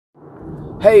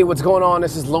Hey, what's going on?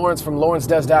 This is Lawrence from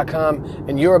LawrenceDoes.com,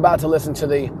 and you're about to listen to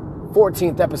the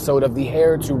 14th episode of the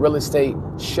Hair to Real Estate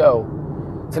Show.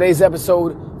 Today's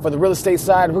episode, for the real estate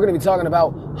side, we're going to be talking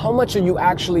about how much are you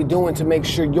actually doing to make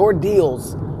sure your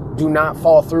deals do not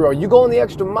fall through. Are you going the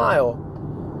extra mile?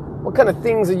 What kind of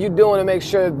things are you doing to make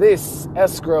sure this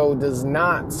escrow does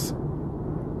not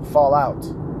fall out?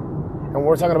 And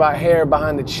we're talking about hair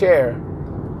behind the chair.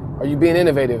 Are you being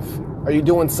innovative? Are you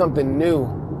doing something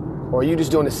new? Or are you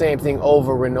just doing the same thing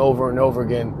over and over and over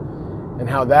again? And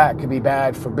how that could be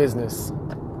bad for business.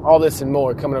 All this and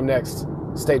more coming up next.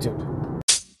 Stay tuned.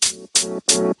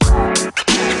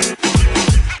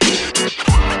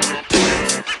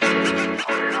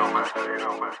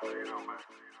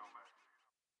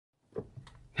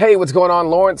 Hey, what's going on?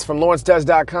 Lawrence from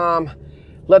LawrenceDoes.com.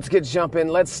 Let's get jumping.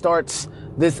 Let's start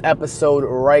this episode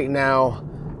right now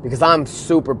because I'm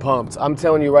super pumped. I'm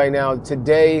telling you right now,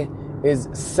 today is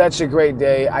such a great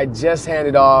day. I just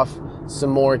handed off some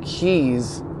more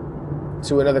keys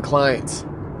to another client,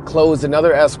 closed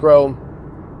another escrow,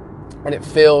 and it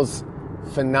feels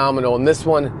phenomenal. And this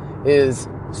one is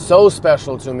so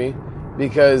special to me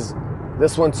because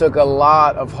this one took a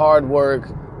lot of hard work,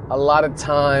 a lot of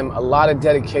time, a lot of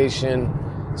dedication,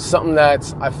 something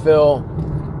that I feel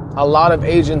a lot of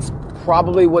agents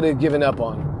probably would have given up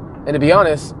on. And to be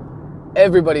honest,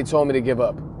 everybody told me to give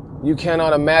up. You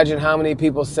cannot imagine how many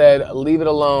people said, leave it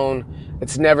alone.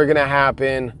 It's never going to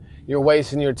happen. You're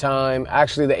wasting your time.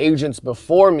 Actually, the agents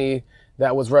before me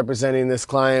that was representing this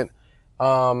client,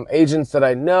 agents that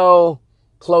I know,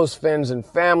 close friends and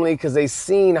family, because they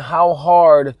seen how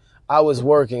hard I was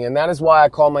working. And that is why I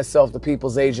call myself the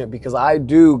people's agent, because I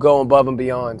do go above and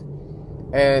beyond.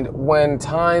 And when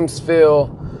times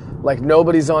feel like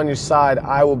nobody's on your side,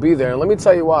 I will be there. And let me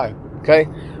tell you why, okay?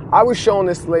 I was showing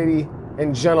this lady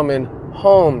and gentlemen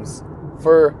homes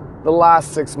for the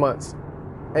last 6 months.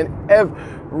 And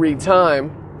every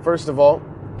time, first of all,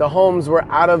 the homes were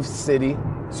out of city.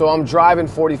 So I'm driving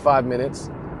 45 minutes,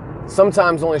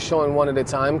 sometimes only showing one at a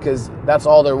time because that's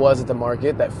all there was at the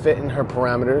market that fit in her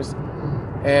parameters.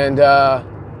 And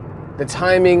the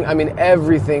timing, I mean,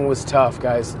 everything was tough,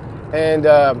 guys. And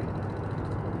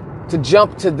to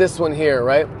jump to this one here,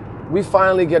 right? We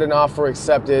finally get an offer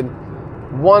accepted.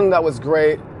 One that was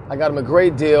great. I got him a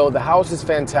great deal. The house is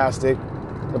fantastic.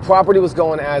 The property was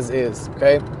going as is,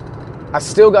 okay? I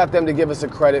still got them to give us a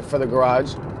credit for the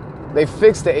garage. They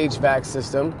fixed the HVAC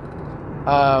system.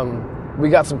 We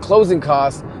got some closing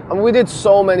costs. I mean, we did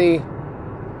so many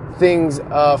things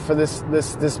for this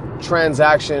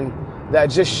transaction that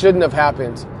just shouldn't have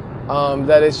happened.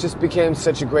 That it just became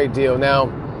such a great deal. Now,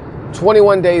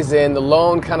 21 days in, the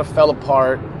loan kind of fell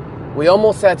apart. We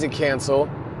almost had to cancel.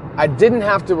 I didn't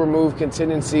have to remove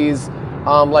contingencies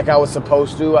like I was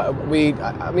supposed to. I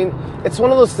mean, it's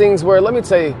one of those things where, let me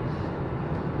tell you,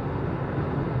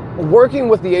 working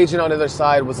with the agent on the other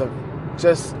side was it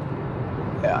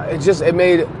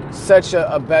made such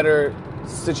a better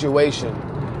situation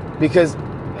because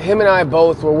him and I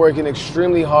both were working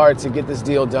extremely hard to get this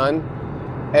deal done,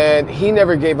 and he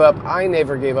never gave up. I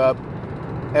never gave up,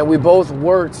 and we both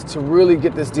worked to really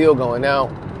get this deal going. Now,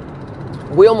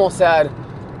 we almost had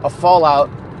a fallout.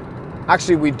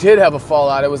 Actually, we did have a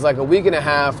fallout. It was like a week and a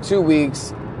half, 2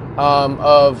 weeks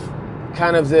of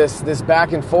kind of this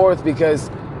back and forth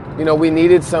because, you know, we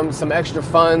needed some extra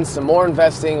funds, some more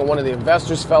investing, and one of the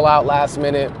investors fell out last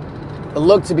minute. It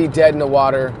looked to be dead in the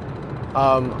water.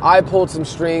 I pulled some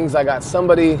strings. I got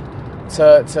somebody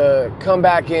to come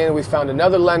back in. We found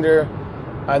another lender.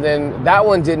 Then that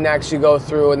one didn't actually go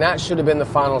through, and that should have been the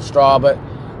final straw, but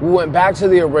we went back to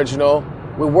the original.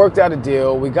 We worked out a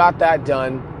deal. We got that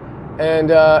done. And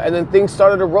then things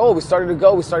started to roll. We started to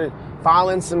go. We started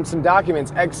filing some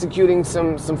documents, executing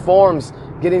some forms,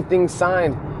 getting things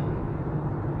signed.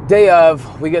 Day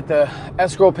of, we get the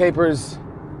escrow papers,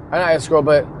 not escrow,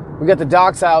 but we get the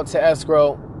docs out to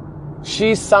escrow.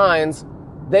 She signs.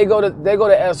 They go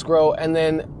to escrow, and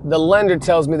then the lender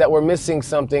tells me that we're missing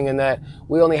something and that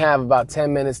we only have about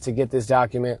 10 minutes to get this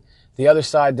document. The other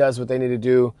side does what they need to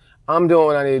do. I'm doing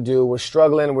what I need to do. We're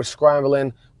struggling. We're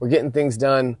scrambling. We're getting things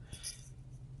done.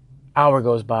 Hour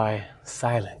goes by.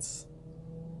 Silence.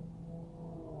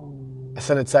 I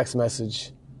send a text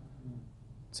message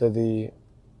to the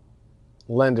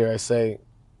lender. I say,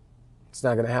 it's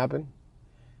not going to happen.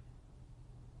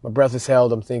 My breath is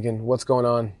held. I'm thinking, what's going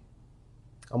on?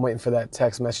 I'm waiting for that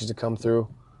text message to come through.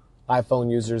 iPhone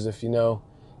users, if you know,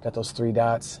 got those 3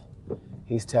 dots.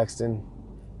 He's texting.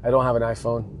 I don't have an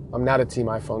iPhone. I'm not a Team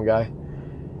iPhone guy.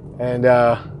 And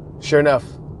sure enough,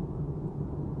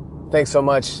 thanks so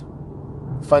much.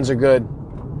 Funds are good.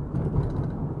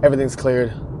 Everything's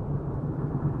cleared.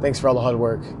 Thanks for all the hard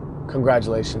work.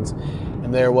 Congratulations.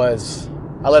 And there it was.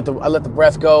 I let the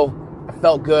breath go. I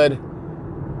felt good.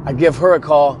 I give her a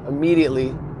call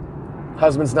immediately.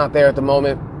 Husband's not there at the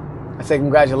moment. I say,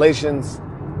 congratulations.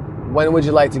 When would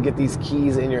you like to get these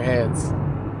keys in your hands?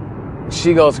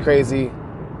 She goes crazy.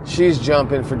 She's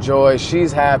jumping for joy.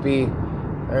 She's happy.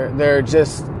 They're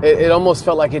just, it almost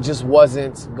felt like it just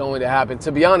wasn't going to happen.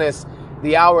 To be honest,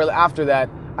 the hour after that,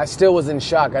 I still was in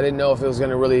shock. I didn't know if it was going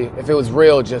to really, if it was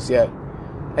real just yet.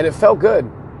 And it felt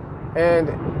good. And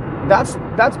that's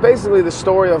basically the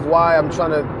story of why I'm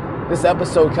trying to, this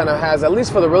episode kind of has, at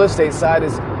least for the real estate side,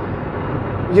 is,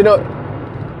 you know,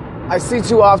 I see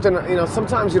too often, you know,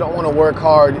 sometimes you don't want to work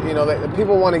hard. You know, the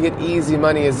people want to get easy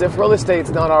money, as if real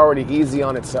estate's not already easy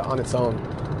on its own.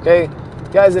 Okay?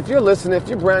 Guys, if you're listening, if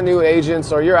you're brand new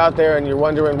agents or you're out there and you're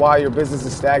wondering why your business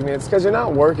is stagnant, it's because you're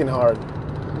not working hard.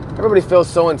 Everybody feels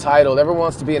so entitled. Everyone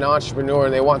wants to be an entrepreneur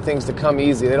and they want things to come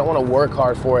easy. They don't want to work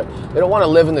hard for it. They don't want to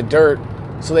live in the dirt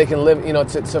so they can live, you know,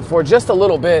 for just a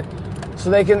little bit so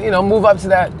they can, you know, move up to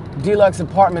that deluxe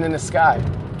apartment in the sky.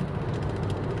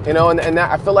 You know, and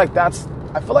that, I feel like that's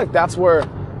where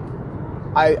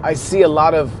I see a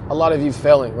lot of you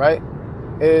failing, right?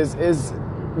 Is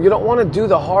you don't want to do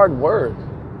the hard work.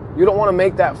 You don't want to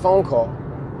make that phone call.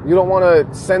 You don't want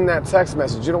to send that text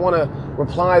message. You don't want to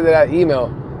reply to that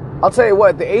email. I'll tell you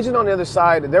what, the agent on the other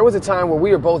side, there was a time where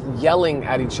we were both yelling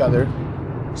at each other,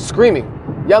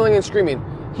 yelling and screaming.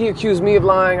 He accused me of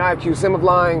lying. I accused him of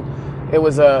lying. It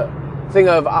was a thing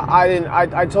of,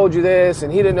 I told you this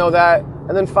and he didn't know that.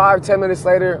 And then 5-10 minutes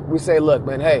later, we say, look,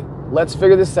 man, hey, let's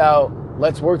figure this out.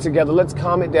 Let's work together. Let's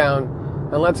calm it down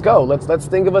and let's go. Let's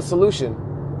think of a solution.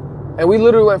 And we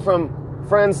literally went from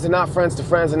friends to not friends to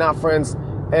friends and not friends.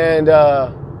 And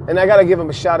I got to give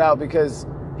him a shout out because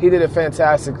he did a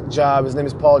fantastic job. His name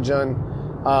is Paul Jun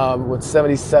with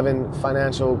 77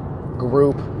 Financial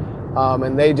Group.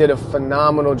 And they did a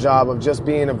phenomenal job of just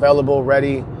being available,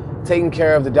 ready, taking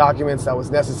care of the documents that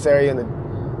was necessary in the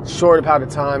short amount of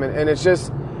time. And it's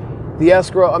just the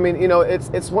escrow. I mean, you know,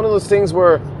 it's one of those things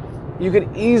where you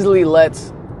could easily let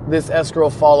this escrow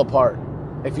fall apart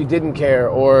if you didn't care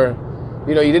or,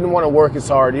 you know, you didn't want to work as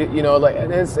hard. You know, like,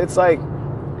 and it's like,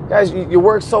 guys, you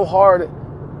work so hard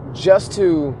just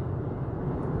to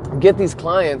get these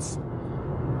clients,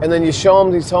 and then you show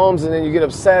them these homes, and then you get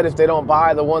upset if they don't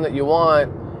buy the one that you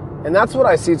want. And that's what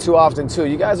I see too often too.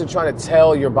 You guys are trying to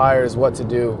tell your buyers what to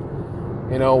do,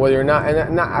 you know, whether you're not,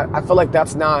 and I feel like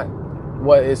that's not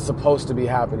what is supposed to be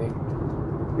happening.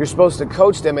 You're supposed to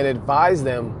coach them and advise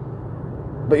them,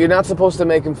 but you're not supposed to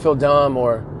make them feel dumb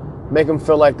or make them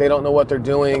feel like they don't know what they're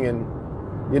doing, and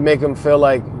you make them feel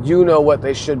like you know what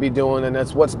they should be doing and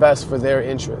that's what's best for their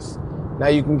interests. Now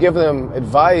you can give them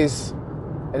advice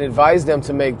and advise them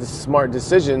to make the smart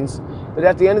decisions, but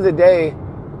at the end of the day,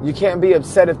 you can't be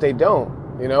upset if they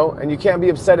don't, you know, and you can't be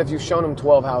upset if you've shown them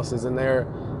 12 houses and they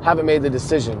haven't made the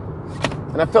decision.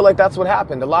 And I feel like that's what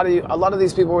happened. A lot of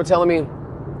these people were telling me,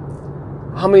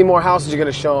 how many more houses you're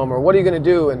going to show them, or what are you going to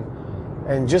do,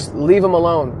 and just leave them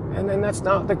alone. And then that's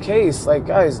not the case. Like,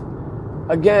 guys,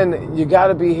 again, you got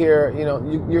to be here. You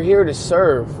know, you're here to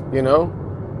serve. You know,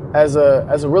 as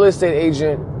a real estate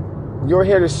agent, you're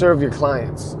here to serve your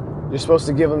clients. You're supposed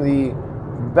to give them the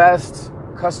best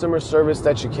customer service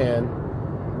that you can.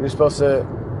 You're supposed to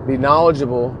be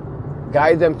knowledgeable,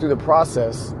 guide them through the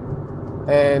process,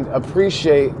 and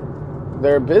appreciate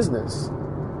their business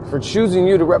for choosing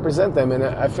you to represent them. And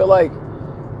I feel like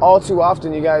all too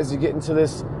often, you guys, you get into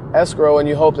this escrow and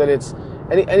you hope that it's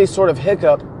any sort of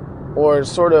hiccup or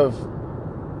sort of,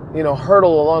 you know,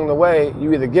 hurdle along the way.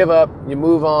 You either give up, you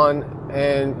move on,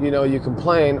 and, you know, you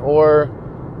complain, or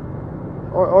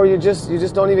you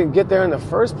just don't even get there in the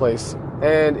first place.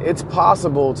 And it's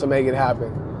possible to make it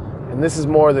happen. And this is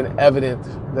more than evident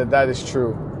that is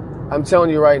true. I'm telling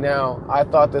you right now, I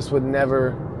thought this would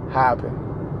never happen.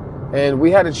 And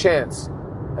we had a chance.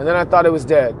 And then I thought it was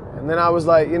dead. And then I was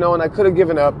like, you know, and I could have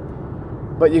given up.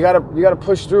 But you gotta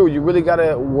push through. You really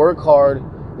gotta work hard.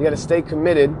 You gotta stay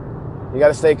committed. You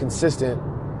gotta stay consistent.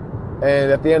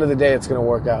 And at the end of the day, it's gonna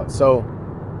work out. So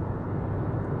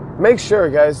make sure,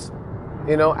 guys,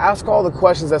 you know, ask all the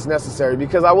questions that's necessary.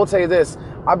 Because I will tell you this,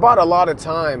 I bought a lot of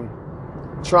time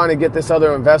trying to get this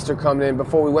other investor coming in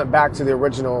before we went back to the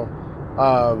original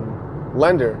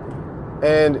lender.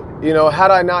 And, you know,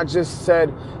 had I not just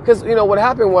said, because, you know, what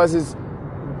happened was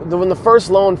when the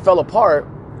first loan fell apart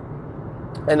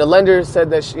and the lender said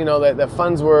that, you know, that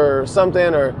funds were something,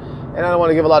 and I don't want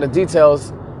to give a lot of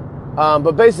details,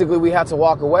 but basically we had to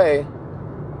walk away.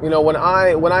 You know, when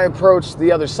I approached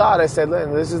the other side, I said,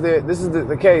 "Listen, this is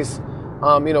the case.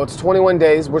 It's 21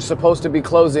 days. We're supposed to be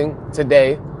closing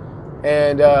today.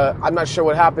 And I'm not sure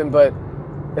what happened, but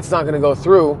it's not going to go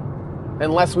through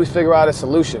unless we figure out a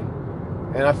solution.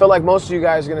 And I feel like most of you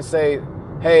guys are going to say,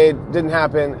 hey, it didn't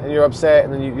happen, and you're upset,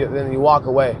 and then you walk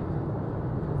away.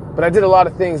 But I did a lot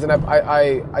of things, and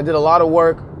I did a lot of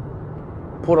work,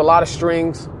 pulled a lot of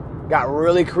strings, got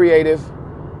really creative,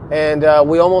 and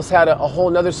we almost had a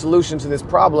whole nother solution to this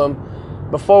problem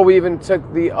before we even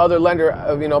took the other lender,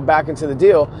 back into the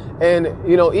deal. And,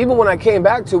 even when I came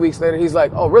back 2 weeks later, he's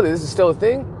like, oh, really, this is still a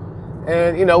thing?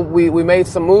 And, we made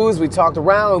some moves, we talked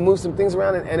around, we moved some things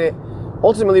around, and it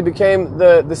ultimately became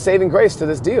the saving grace to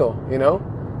this deal,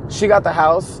 She got the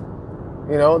house,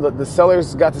 the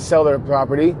sellers got to sell their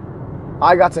property.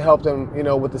 I got to help them,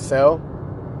 with the sale.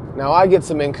 Now I get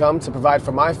some income to provide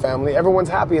for my family. Everyone's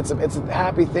happy. It's a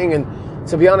happy thing. And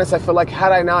to be honest, I feel like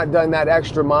had I not done that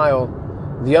extra mile,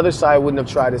 the other side wouldn't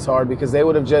have tried as hard because they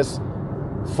would have just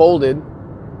folded,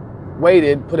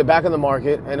 waited, put it back on the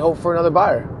market, and hope for another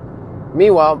buyer.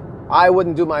 Meanwhile, I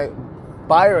wouldn't do my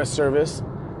buyer a service,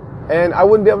 and I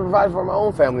wouldn't be able to provide for my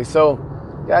own family. So,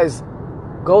 guys,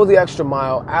 go the extra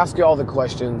mile. Ask you all the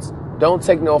questions. Don't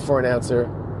take no for an answer.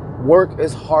 Work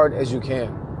as hard as you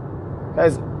can.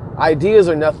 Guys, ideas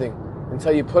are nothing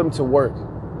until you put them to work.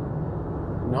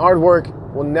 And hard work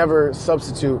will never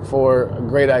substitute for a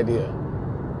great idea.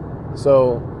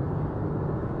 So,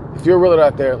 if you're a realtor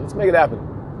out there, let's make it happen.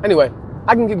 Anyway,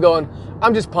 I can keep going.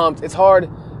 I'm just pumped. It's hard.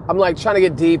 I'm like trying to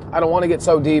get deep. I don't want to get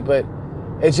so deep, but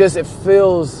it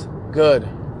feels good.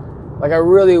 Like I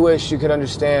really wish you could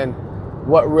understand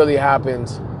what really happened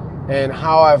and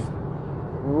how I've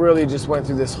really just went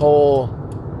through this whole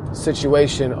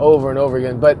situation over and over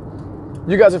again. But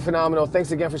you guys are phenomenal.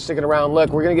 Thanks again for sticking around. Look,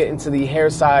 we're going to get into the hair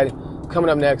side coming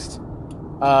up next.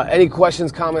 Any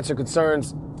questions, comments, or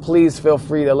concerns, please feel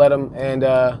free to let them and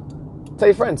tell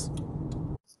your friends.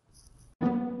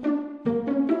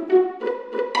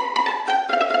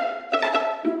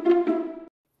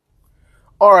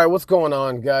 All right, what's going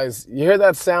on, guys? You hear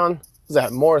that sound? Is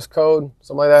that Morse code?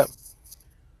 Something like that?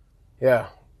 Yeah,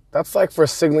 that's like for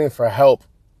signaling for help.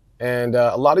 And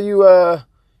a lot of you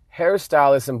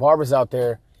hairstylists and barbers out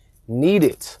there need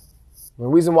it. The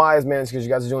reason why is, man, is because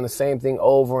you guys are doing the same thing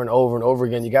over and over and over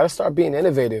again. You got to start being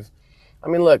innovative. I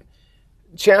mean, look,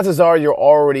 chances are you're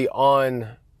already on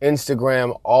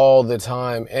Instagram all the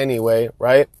time anyway,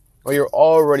 right? Or you're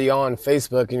already on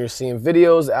Facebook and you're seeing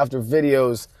videos after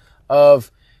videos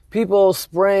of people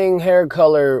spraying hair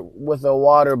color with a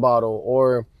water bottle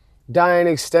or dyeing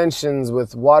extensions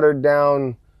with watered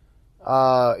down,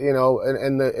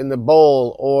 in the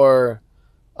bowl, or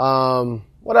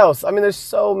what else? I mean, there's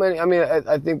so many. I mean,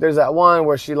 I think there's that one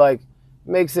where she like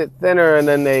makes it thinner and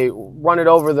then they run it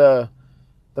over the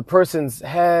person's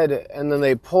head and then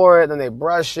they pour it and then they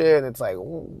brush it and it's like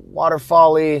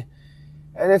waterfall-y.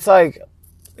 And it's like,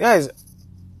 guys,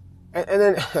 and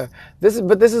then this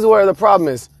is where the problem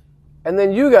is. And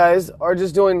then you guys are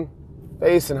just doing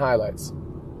face and highlights.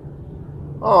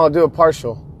 Oh, I'll do a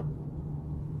partial.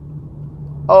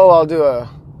 Oh, I'll do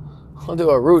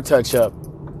a root touch up.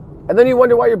 And then you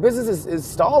wonder why your business is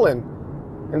stalling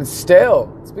and it's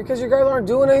stale. It's because you guys aren't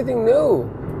doing anything new.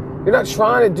 You're not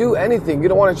trying to do anything. You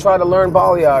don't want to try to learn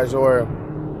balayage or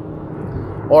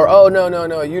oh,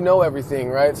 no, you know everything,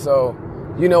 right? So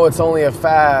you know it's only a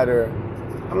fad. Or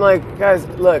I'm like, guys,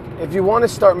 look, if you want to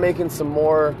start making some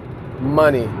more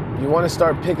money, you want to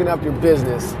start picking up your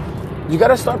business, you got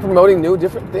to start promoting new,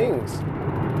 different things.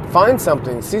 Find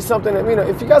something, see something.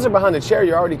 If you guys are behind the chair,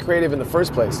 you're already creative in the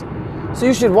first place. So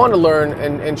you should want to learn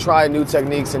and try new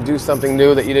techniques and do something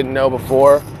new that you didn't know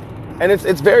before. And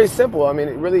it's very simple. I mean,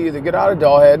 really either get out of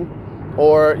dollhead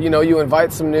or, you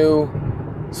invite some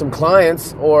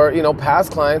clients or,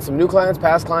 past clients, some new clients,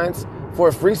 past clients for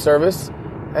a free service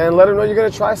and let them know you're going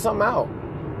to try something out.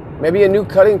 Maybe a new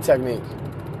cutting technique.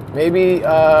 Maybe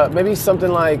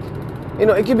something like,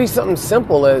 it could be something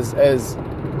simple as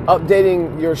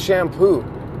updating your shampoo,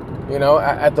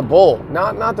 at the bowl.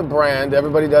 Not the brand.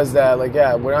 Everybody does that. Like,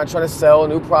 yeah, we're not trying to sell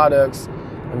new products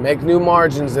and make new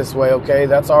margins this way, okay?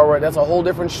 That's all right. That's a whole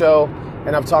different show,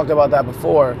 and I've talked about that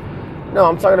before. No,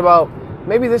 I'm talking about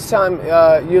maybe this time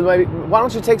why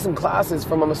don't you take some classes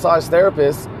from a massage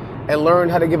therapist and learn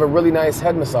how to give a really nice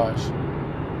head massage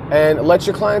and let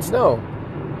your clients know.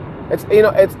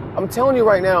 I'm telling you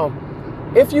right now,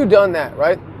 if you've done that,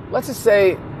 right? Let's just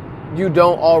say you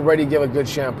don't already give a good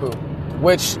shampoo,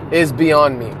 which is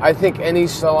beyond me. I think any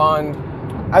salon,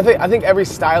 I think every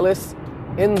stylist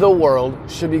in the world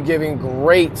should be giving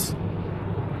great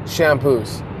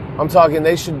shampoos. I'm talking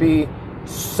they should be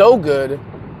so good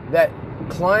that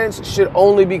clients should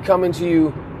only be coming to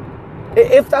you.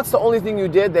 If that's the only thing you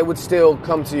did, they would still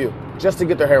come to you just to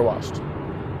get their hair washed.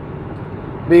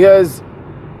 Because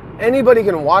anybody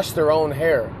can wash their own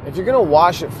hair. If you're going to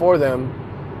wash it for them,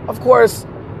 of course,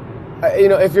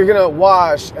 if you're going to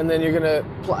wash and then you're going to,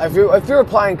 if you're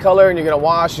applying color and you're going to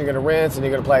wash, you're going to rinse and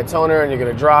you're going to apply a toner and you're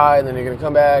going to dry and then you're going to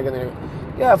come back and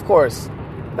then, yeah, of course.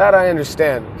 That I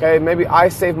understand, okay? Maybe I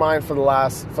save mine for the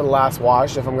last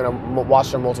wash if I'm going to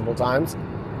wash them multiple times.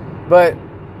 But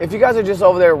if you guys are just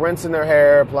over there rinsing their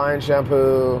hair, applying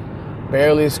shampoo,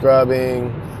 barely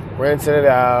scrubbing, rinsing it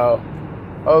out,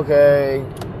 okay,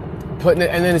 putting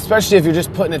it, and then especially if you're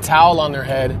just putting a towel on their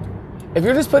head. If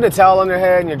you're just putting a towel on their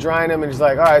head and you're drying them and just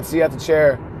like, all right, see you at the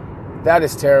chair, that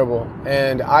is terrible.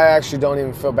 And I actually don't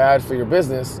even feel bad for your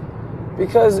business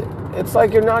because it's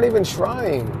like you're not even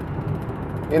trying.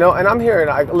 And I'm hearing,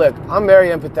 look, I'm very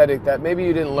empathetic that maybe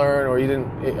you didn't learn or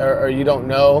you don't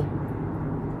know.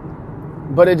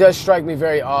 But it does strike me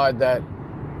very odd that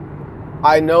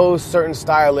I know certain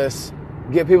stylists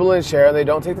get people in a chair and they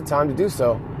don't take the time to do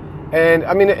so. And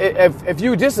I mean, if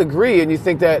you disagree and you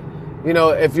think that,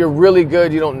 if you're really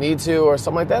good, you don't need to or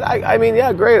something like that, I mean,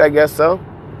 yeah, great, I guess so.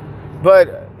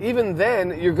 But even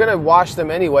then, you're going to wash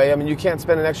them anyway. I mean, you can't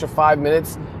spend an extra 5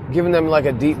 minutes giving them like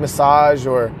a deep massage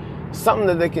or something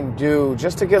that they can do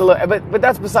just to get a little, but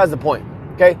that's besides the point,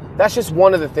 okay? That's just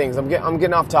one of the things. I'm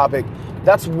getting off topic.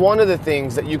 That's one of the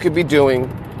things that you could be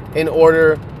doing in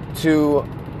order to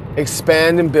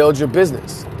expand and build your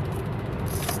business.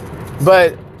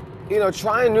 But,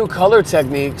 trying new color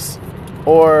techniques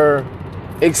or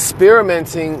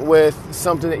experimenting with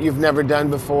something that you've never done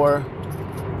before,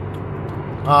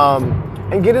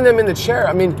 and getting them in the chair.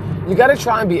 I mean, you got to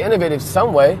try and be innovative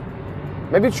some way.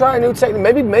 Maybe try a new technique.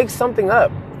 Maybe make something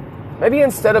up. Maybe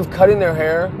instead of cutting their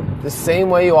hair the same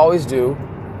way you always do,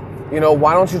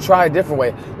 why don't you try a different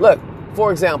way? Look,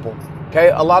 for example, okay,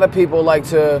 a lot of people like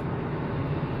to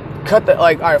cut all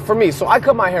right, for me, so I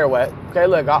cut my hair wet. Okay,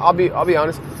 look, I'll be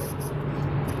honest.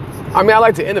 I mean, I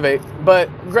like to innovate, but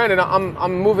granted,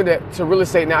 I'm moving to real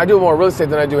estate now. I do more real estate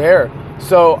than I do hair,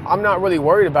 so I'm not really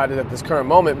worried about it at this current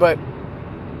moment. But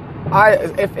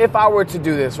if I were to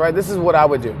do this, right, this is what I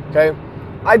would do, okay?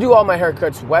 I do all my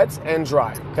haircuts wet and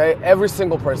dry, okay? Every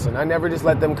single person. I never just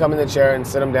let them come in the chair and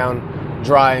sit them down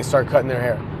dry and start cutting their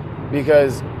hair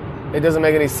because it doesn't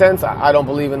make any sense. I don't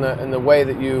believe in the way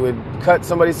that you would cut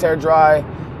somebody's hair dry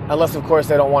unless, of course,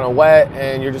 they don't want it wet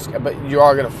and but you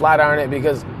are going to flat iron it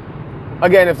because,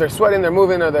 again, if they're sweating, they're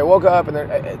moving, or they woke up, and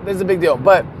there's a big deal.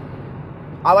 But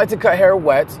I like to cut hair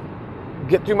wet,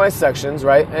 get through my sections,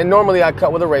 right? And normally I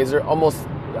cut with a razor. Almost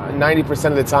 90%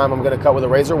 of the time I'm going to cut with a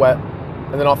razor wet,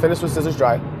 and then I'll finish with scissors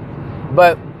dry.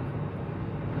 But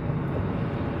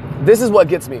this is what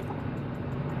gets me.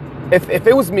 If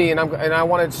it was me and I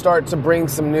want to start to bring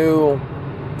some new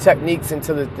techniques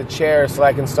into the chair so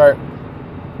I can start,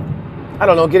 I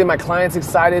don't know, getting my clients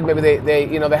excited. Maybe they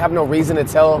have no reason to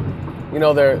tell,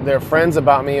 their friends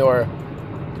about me or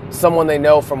someone they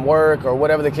know from work or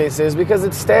whatever the case is because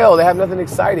it's stale. They have nothing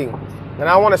exciting. And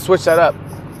I want to switch that up.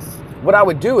 What I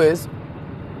would do is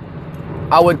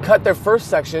I would cut their first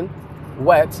section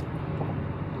wet.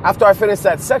 After I finish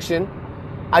that section,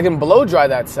 I can blow dry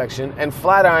that section and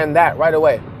flat iron that right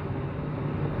away.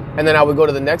 And then I would go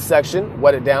to the next section,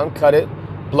 wet it down, cut it,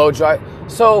 blow dry.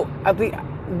 So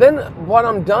then when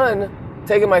I'm done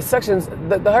taking my sections,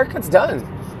 the haircut's done.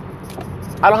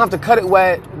 I don't have to cut it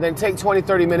wet, then take 20,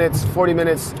 30 minutes, 40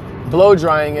 minutes, blow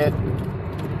drying it.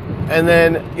 And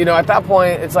then, at that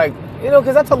point, it's like,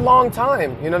 because that's a long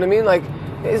time. You know what I mean? Like,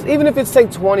 even if it's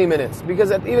take 20 minutes,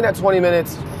 because even at 20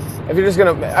 minutes, if you're just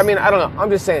going to, I don't know. I'm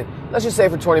just saying, let's just say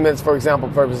for 20 minutes, for example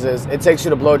purposes, it takes you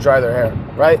to blow dry their hair,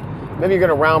 right? Maybe you're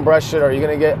going to round brush it or you're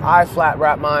going to I flat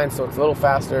wrap mine, so it's a little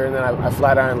faster, and then I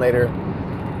flat iron later.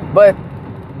 But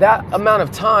that amount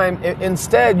of time,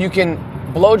 instead, you can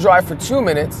blow dry for 2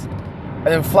 minutes and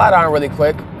then flat iron really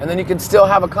quick, and then you can still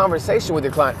have a conversation with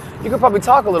your client. You can probably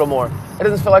talk a little more. It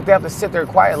doesn't feel like they have to sit there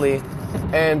quietly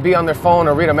and be on their phone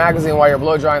or read a magazine while you're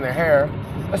blow drying their hair,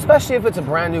 especially if it's a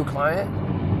brand new client.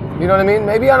 You know what I mean?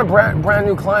 Maybe on a brand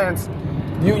new clients,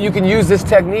 you can use this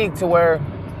technique to where,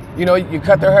 you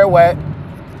cut their hair wet,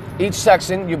 each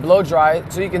section you blow dry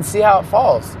it so you can see how it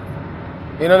falls.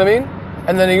 You know what I mean?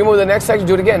 And then you move to the next section,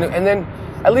 do it again, and then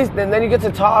at least then you get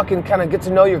to talk and kind of get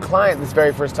to know your client this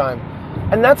very first time.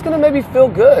 And that's going to maybe feel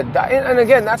good. And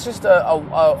again, that's just a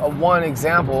one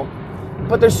example.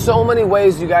 But there's so many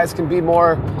ways you guys can be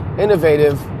more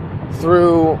innovative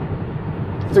through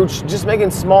just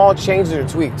making small changes or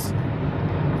tweaks.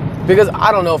 Because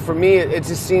I don't know, for me, it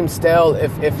just seems stale.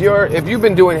 If you've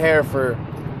been doing hair for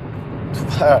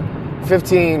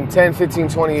 10, 15,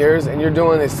 20 years, and you're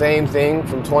doing the same thing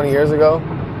from 20 years ago,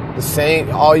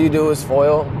 all you do is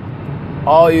foil,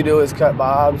 all you do is cut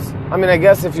bobs. I mean, I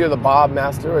guess if you're the bob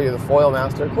master or you're the foil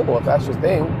master, cool, if that's your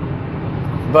thing.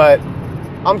 But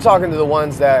I'm talking to the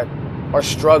ones that are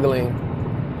struggling,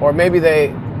 or maybe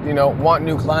they, want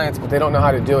new clients, but they don't know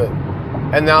how to do it.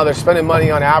 And now they're spending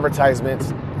money on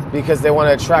advertisements because they want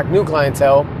to attract new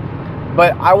clientele.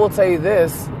 But I will tell you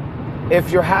this,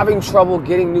 if you're having trouble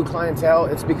getting new clientele,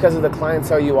 it's because of the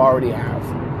clientele you already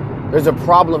have. There's a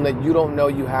problem that you don't know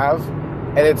you have,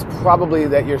 and it's probably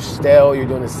that you're stale, you're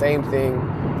doing the same thing,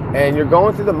 and you're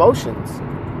going through the motions.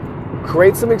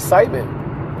 Create some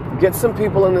excitement. Get some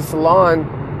people in the salon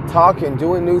talking,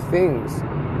 doing new things.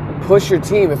 Push your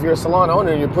team. If you're a salon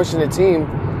owner and you're pushing a team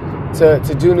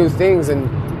to do new things and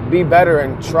be better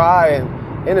and try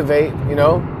and innovate,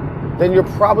 then you're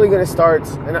probably going to start,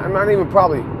 and I'm not even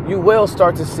probably, you will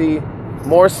start to see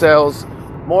more sales,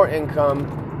 more income,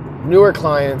 newer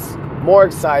clients, more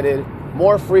excited,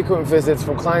 more frequent visits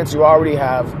from clients you already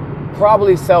have,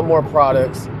 probably sell more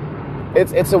products.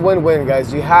 It's a win-win,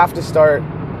 guys. You have to start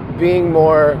being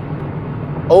more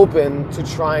open to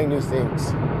trying new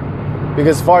things,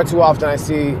 because far too often I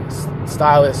see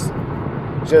stylists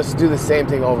just do the same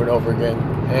thing over and over again,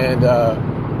 and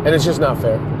it's just not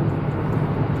fair.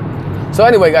 So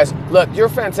anyway, guys, look, you're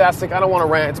fantastic. I don't want to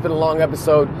rant. It's been a long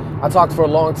episode. I talked for a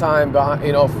long time,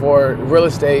 for real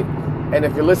estate. And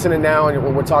if you're listening now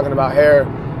and we're talking about hair,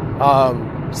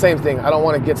 same thing. I don't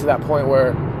want to get to that point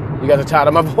where you guys are tired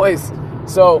of my voice.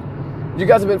 So you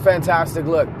guys have been fantastic.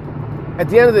 Look, at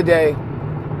the end of the day,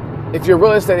 if you're a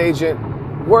real estate agent,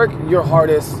 work your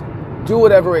hardest. Do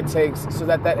whatever it takes so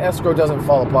that escrow doesn't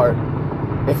fall apart.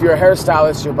 If you're a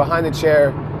hairstylist, you're behind the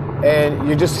chair and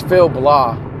you just feel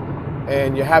blah,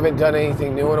 and you haven't done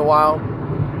anything new in a while,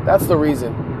 that's the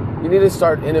reason. You need to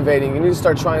start innovating. You need to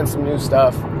start trying some new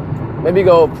stuff. Maybe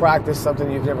go practice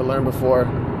something you've never learned before,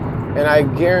 and I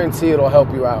guarantee it'll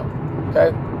help you out,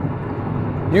 okay?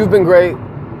 You've been great.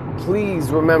 Please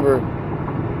remember,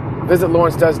 visit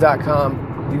lawrencedoes.com.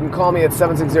 You can call me at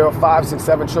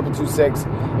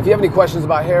 760-567-2226. If you have any questions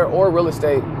about hair or real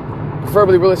estate,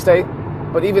 preferably real estate,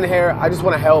 but even hair, I just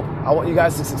want to help. I want you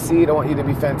guys to succeed. I want you to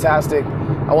be fantastic.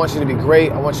 I want you to be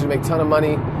great. I want you to make a ton of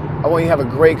money. I want you to have a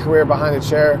great career behind the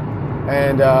chair.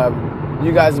 And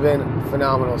you guys have been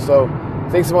phenomenal. So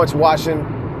thanks so much for watching.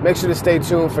 Make sure to stay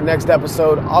tuned for next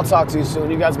episode. I'll talk to you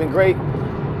soon. You guys have been great.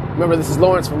 Remember, this is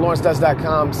Lawrence from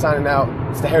lawrencedoes.com signing out.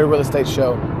 It's the Hair Real Estate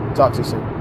Show. Talk to you soon.